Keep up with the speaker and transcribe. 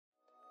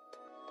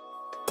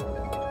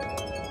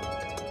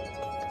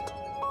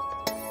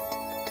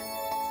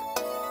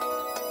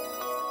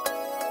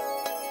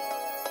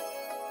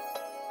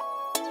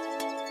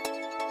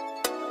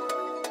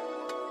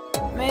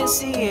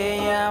sigue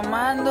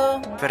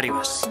llamando.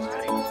 Ferivas.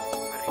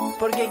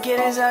 Porque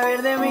quieres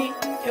saber de mí,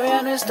 yo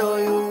ya no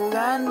estoy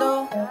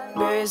jugando.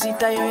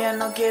 Bebecita, yo ya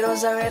no quiero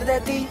saber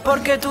de ti.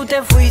 Porque tú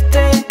te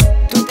fuiste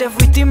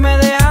y me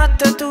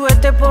dejaste. Tú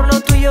vete por lo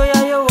tuyo,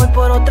 ya yo voy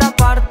por otra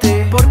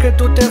parte. Porque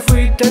tú te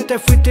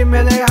fuiste y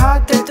me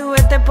dejaste. Tú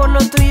vete por lo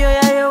tuyo,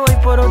 ya yo voy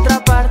por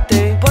otra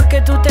parte.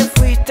 Porque tú te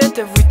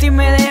fuiste y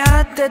me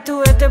dejaste.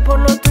 Tú vete por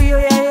lo tuyo,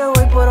 ya yo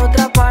voy por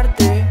otra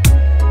parte.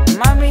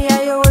 Mami,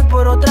 ya yo voy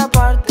por otra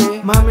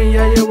parte. Mami,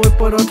 ya yo voy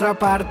por otra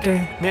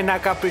parte. Nena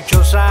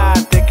caprichosa,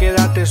 te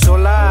quedaste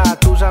sola.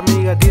 Tus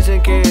amigas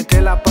dicen que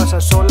te la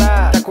pasas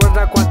sola. ¿Te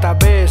acuerdas cuántas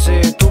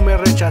veces tú me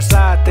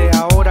rechazaste?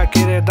 Ahora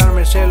quieres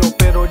darme celo,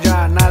 pero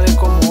ya nada es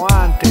como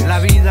antes. La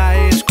vida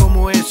es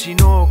como es y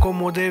no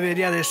como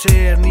debería de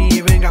ser.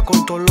 Ni venga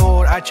con tu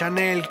olor a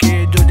Chanel,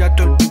 que yo ya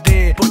te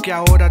olvidé. Porque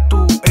ahora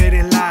tú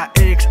eres la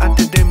ex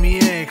antes de mi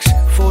ex.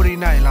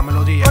 49, la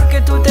melodía.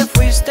 Porque tú te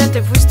fuiste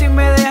y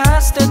me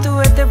dejaste. Tú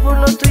vete por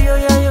lo tuyo,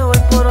 ya yo voy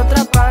por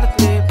otra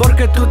parte.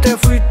 Porque tú te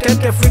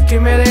fuiste y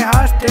me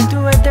dejaste.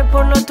 Tú vete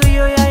por lo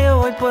tuyo, ya yo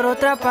voy por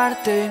otra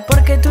parte.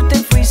 Porque tú te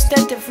fuiste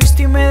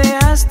y me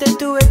dejaste.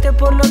 Tú vete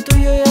por lo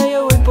tuyo, ya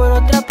yo voy por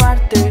otra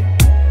parte.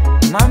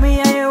 Mami,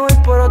 ya yo voy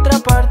por otra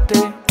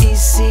parte. Y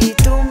si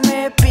tú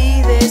me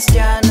pides,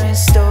 ya no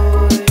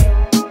estoy.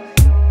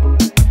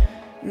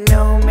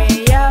 No me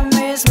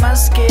llames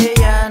más, que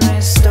ya no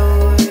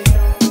estoy.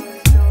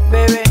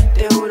 Bebé,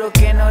 te juro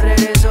que no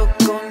regreso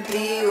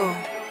contigo.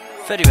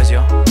 Ferivas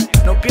yo.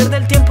 No pierda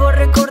el tiempo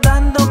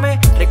recordándome.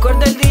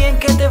 Recuerda el día en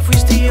que te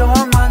fuiste y yo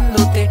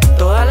amándote.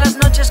 Todas las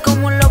noches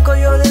como un loco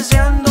yo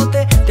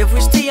deseándote. Te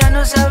fuiste y ya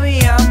no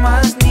sabía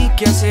más ni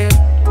qué hacer.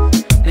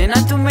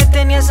 Nena, tú me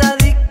tenías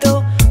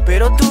adicto,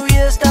 pero tu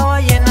vida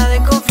estaba llena de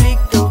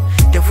conflicto.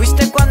 Te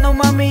fuiste cuando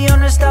mami yo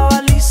no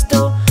estaba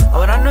listo.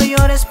 Ahora no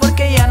llores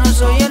porque ya no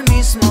soy el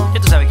mismo. Ya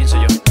tú sabes quién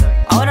soy yo.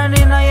 Ahora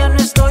nena ya no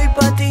estoy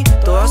pa' ti.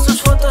 Todas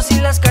tus fotos y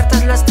las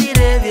cartas las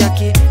tiré de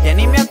aquí. Ya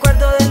ni me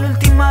acuerdo de la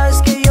última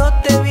vez que yo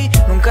te vi.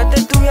 Nunca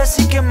te tuve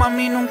así que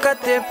mami nunca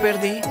te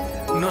perdí.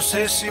 No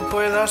sé si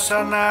pueda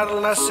sanar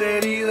las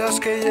heridas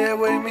que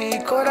llevo en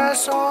mi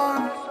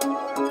corazón.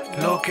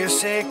 Lo que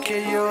sé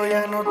que yo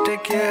ya no te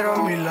quiero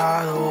a mi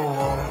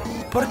lado.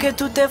 Porque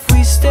tú te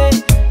fuiste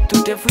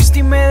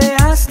y me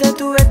dejaste.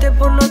 Tú vete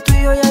por lo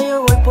tuyo, ya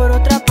yo voy por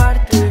otra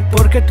parte.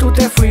 Porque tú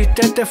te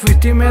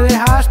fuiste y me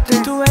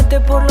dejaste. Tú vete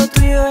por lo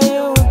tuyo, ya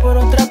yo voy por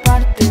otra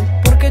parte.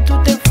 Porque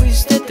tú te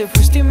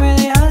fuiste y me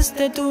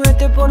dejaste. Tú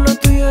vete por lo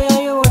tuyo,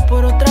 ya yo voy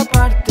por otra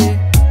parte.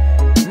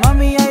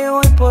 Mami, ya yo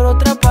voy por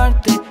otra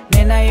parte.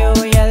 Nena, yo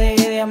ya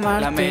dejé de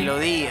amarte. La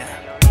melodía.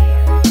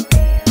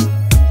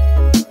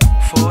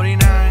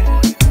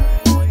 49,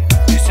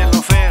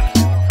 díselo Fer.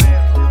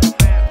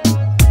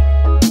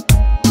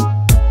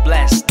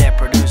 Bless the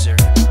producer.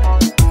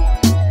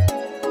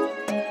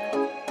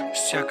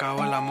 Se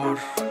acabó el amor.